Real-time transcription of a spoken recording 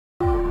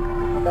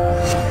Hello,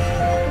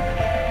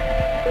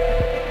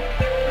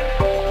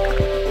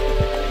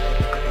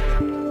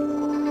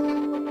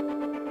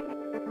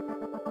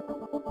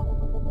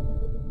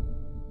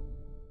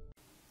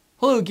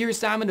 Gary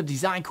Simon of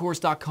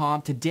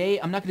DesignCourse.com. Today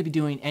I'm not going to be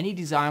doing any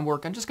design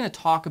work. I'm just going to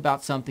talk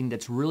about something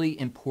that's really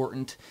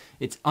important.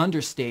 It's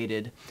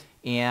understated,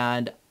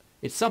 and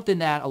it's something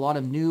that a lot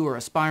of new or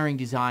aspiring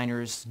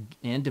designers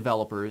and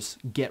developers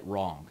get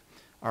wrong.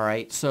 All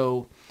right,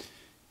 so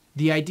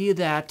the idea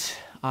that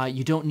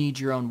you don't need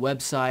your own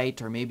website,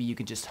 or maybe you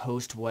can just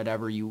host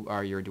whatever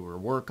you're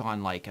doing work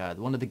on, like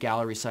one of the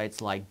gallery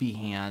sites like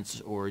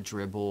Behance or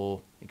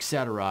Dribbble,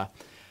 etc.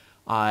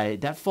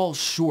 That falls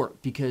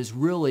short, because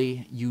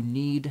really you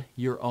need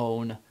your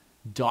own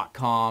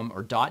 .com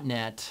or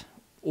 .net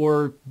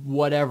or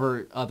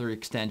whatever other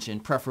extension,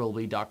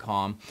 preferably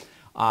 .com,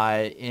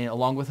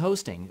 along with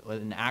hosting,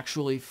 an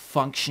actually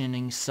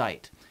functioning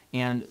site.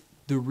 And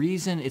the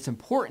reason it's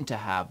important to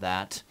have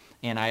that,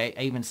 and I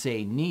even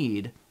say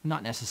need,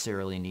 not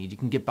necessarily need, you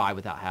can get by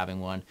without having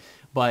one,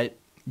 but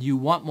you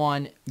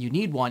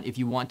need one if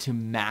you want to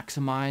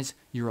maximize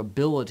your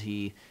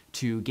ability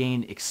to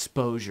gain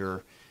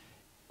exposure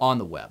on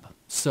the web.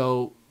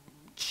 So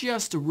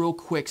just a real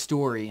quick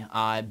story.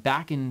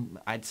 Back in,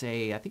 I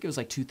think it was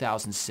like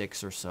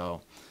 2006 or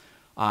so,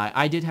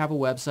 I did have a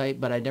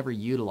website, but I never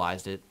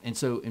utilized it.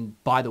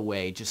 And by the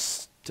way,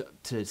 just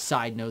to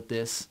side note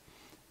this,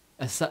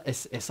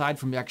 aside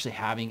from actually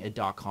having a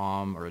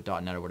 .com or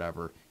a .net or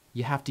whatever,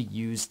 you have to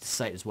use the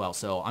site as well.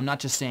 So I'm not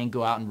just saying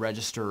go out and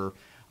register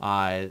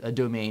a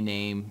domain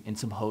name and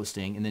some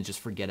hosting and then just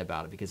forget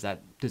about it, because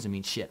that doesn't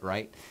mean shit,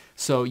 right?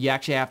 So you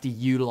actually have to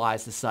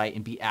utilize the site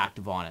and be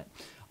active on it.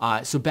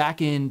 So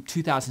back in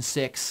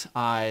 2006,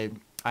 I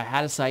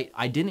had a site.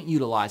 I didn't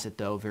utilize it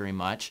though very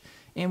much,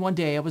 and one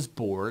day I was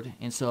bored,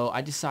 and so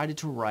I decided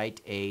to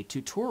write a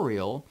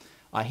tutorial,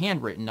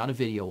 handwritten, not a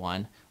video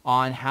one,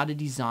 on how to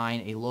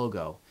design a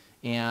logo.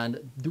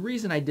 And the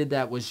reason I did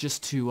that was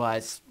just to,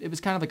 it was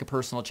kind of like a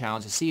personal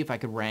challenge to see if I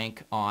could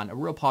rank on a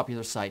real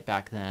popular site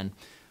back then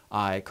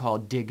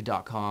called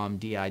Digg.com,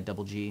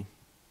 D-I-G-G.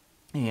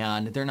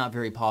 And they're not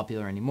very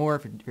popular anymore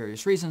for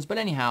various reasons. But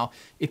anyhow,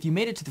 if you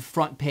made it to the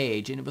front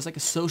page, and it was like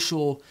a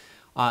social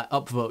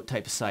upvote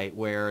type of site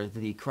where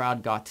the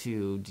crowd got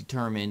to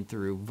determine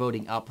through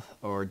voting up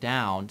or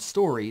down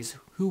stories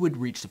who would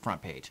reach the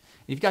front page.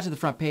 And if you got to the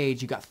front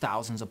page, you got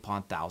thousands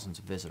upon thousands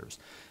of visitors.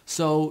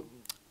 So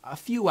a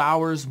few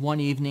hours one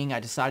evening, I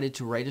decided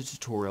to write a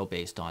tutorial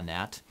based on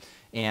that.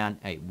 And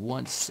hey,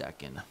 1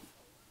 second.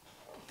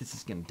 This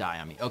is going to die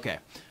on me. Okay.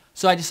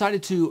 So I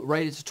decided to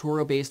write a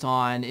tutorial based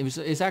on,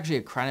 it's actually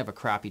a kind of a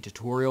crappy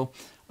tutorial.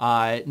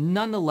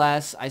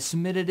 Nonetheless, I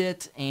submitted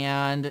it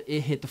and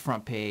it hit the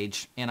front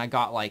page, and I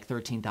got like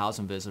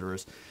 13,000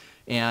 visitors.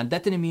 And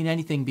that didn't mean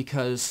anything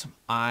because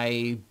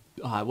I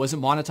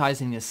wasn't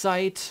monetizing the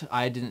site.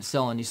 I didn't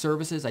sell any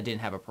services. I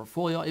didn't have a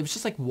portfolio. It was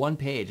just like one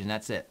page and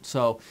that's it.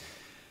 So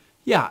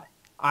yeah,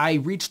 I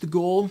reached the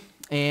goal.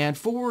 And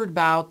forward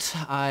about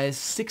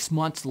 6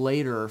 months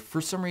later, for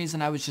some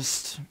reason I was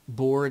just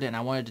bored and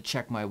I wanted to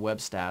check my web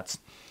stats.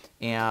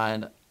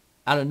 And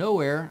out of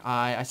nowhere,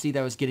 I see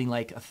that I was getting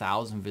like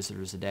 1,000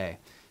 visitors a day.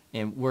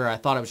 And where I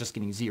thought I was just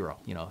getting 0.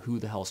 You know, who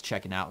the hell's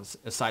checking out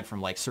aside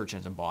from like search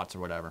engine bots or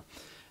whatever.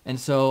 And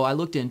so I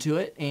looked into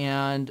it,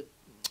 and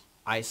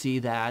I see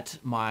that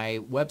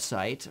my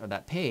website, or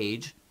that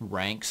page,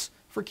 ranks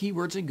for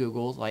keywords in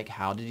Google, like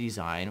how to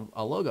design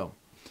a logo.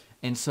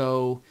 And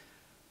so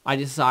I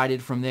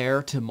decided from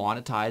there to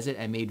monetize it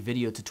and made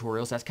video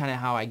tutorials. That's kind of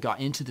how I got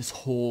into this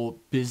whole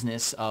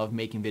business of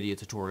making video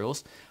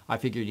tutorials. I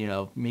figured, you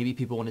know, maybe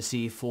people want to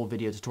see full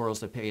video tutorials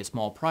that pay a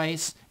small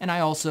price. And I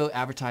also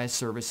advertise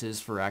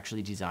services for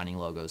actually designing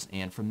logos.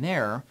 And from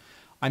there,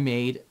 I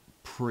made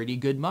pretty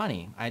good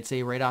money. I'd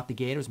say right out the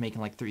gate, I was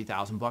making like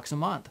 3,000 bucks a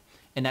month.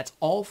 And that's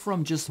all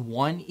from just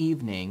one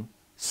evening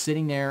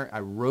sitting there.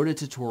 I wrote a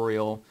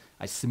tutorial.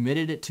 I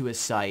submitted it to a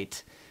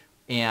site.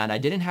 And I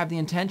didn't have the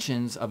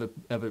intentions of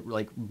it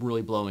like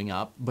really blowing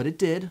up, but it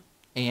did.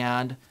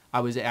 And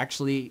I was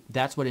actually,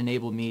 that's what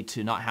enabled me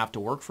to not have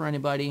to work for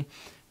anybody.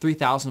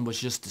 3,000 was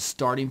just the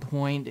starting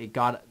point. It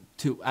got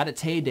to, at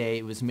its heyday,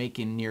 it was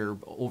making near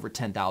over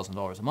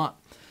 $10,000 a month.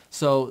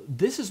 So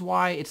this is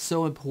why it's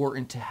so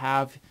important to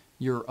have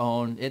your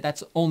own.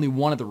 That's only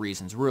one of the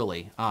reasons,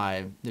 really.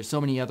 There's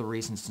so many other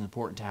reasons it's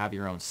important to have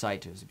your own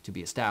site to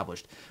be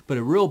established. But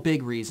a real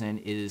big reason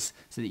is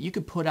so that you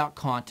could put out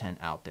content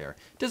out there.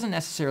 It doesn't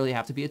necessarily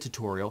have to be a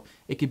tutorial.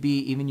 It could be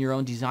even your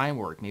own design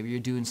work. Maybe you're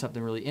doing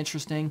something really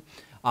interesting.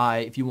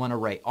 If you want to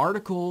write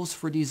articles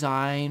for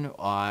design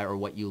or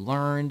what you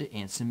learned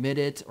and submit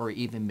it, or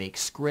even make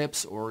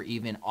scripts, or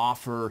even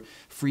offer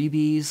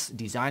freebies,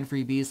 design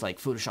freebies like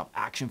Photoshop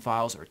action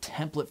files or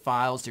template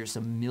files, there's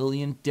a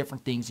million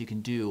different things you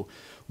can do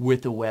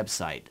with a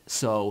website.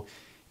 So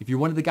if you're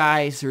one of the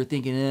guys who are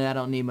thinking, I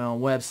don't need my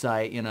own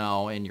website, you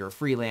know, and you're a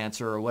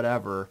freelancer or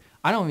whatever,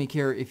 I don't even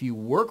care if you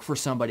work for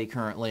somebody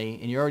currently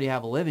and you already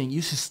have a living,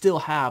 you should still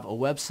have a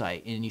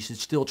website and you should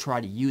still try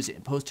to use it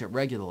and post it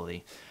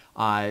regularly.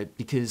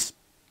 Because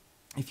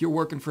if you're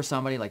working for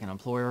somebody like an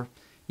employer,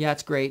 yeah,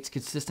 it's great. It's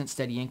consistent,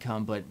 steady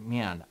income, but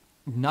man,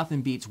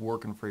 nothing beats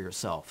working for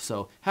yourself.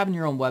 So having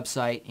your own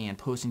website and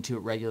posting to it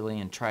regularly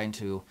and trying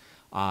to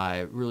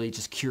really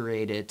just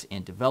curate it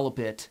and develop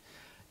it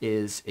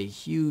is a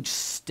huge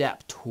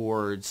step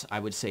towards, I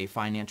would say,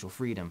 financial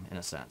freedom in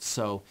a sense.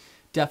 So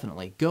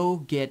definitely go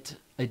get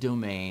a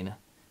domain,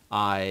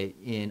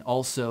 and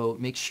also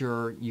make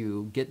sure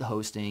you get the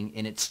hosting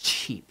and it's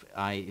cheap.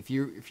 If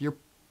you're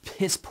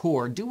piss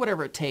poor, do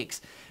whatever it takes.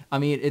 I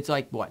mean, it's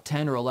like what,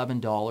 $10 or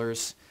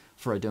 $11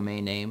 for a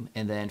domain name,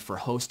 and then for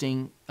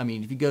hosting, I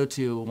mean, if you go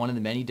to one of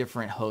the many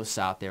different hosts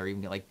out there,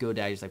 even like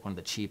GoDaddy is like one of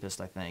the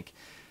cheapest, I think.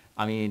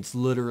 I mean, it's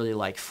literally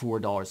like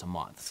 $4 a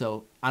month.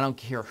 So I don't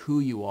care who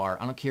you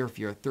are. I don't care if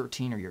you're a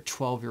 13 or you're a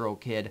 12-year-old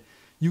kid.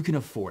 You can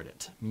afford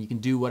it. I mean, you can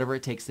do whatever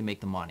it takes to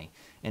make the money.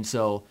 And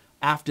so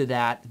after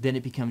that, then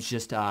it becomes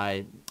just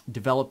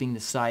developing the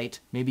site.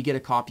 Maybe get a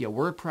copy of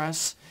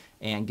WordPress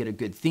and get a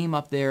good theme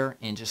up there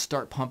and just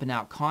start pumping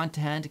out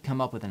content,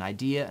 come up with an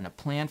idea and a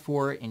plan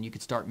for it, and you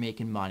could start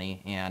making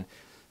money and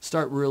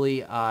start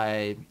really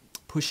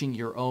pushing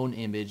your own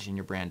image and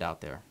your brand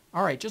out there.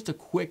 All right, just a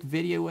quick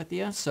video with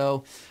you.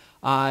 So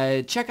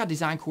check out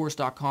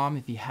designcourse.com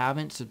if you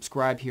haven't.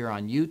 Subscribe here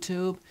on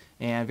YouTube.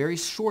 And very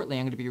shortly,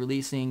 I'm going to be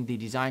releasing the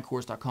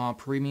designcourse.com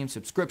premium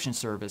subscription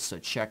service, so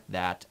check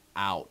that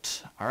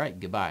out. All right,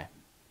 goodbye.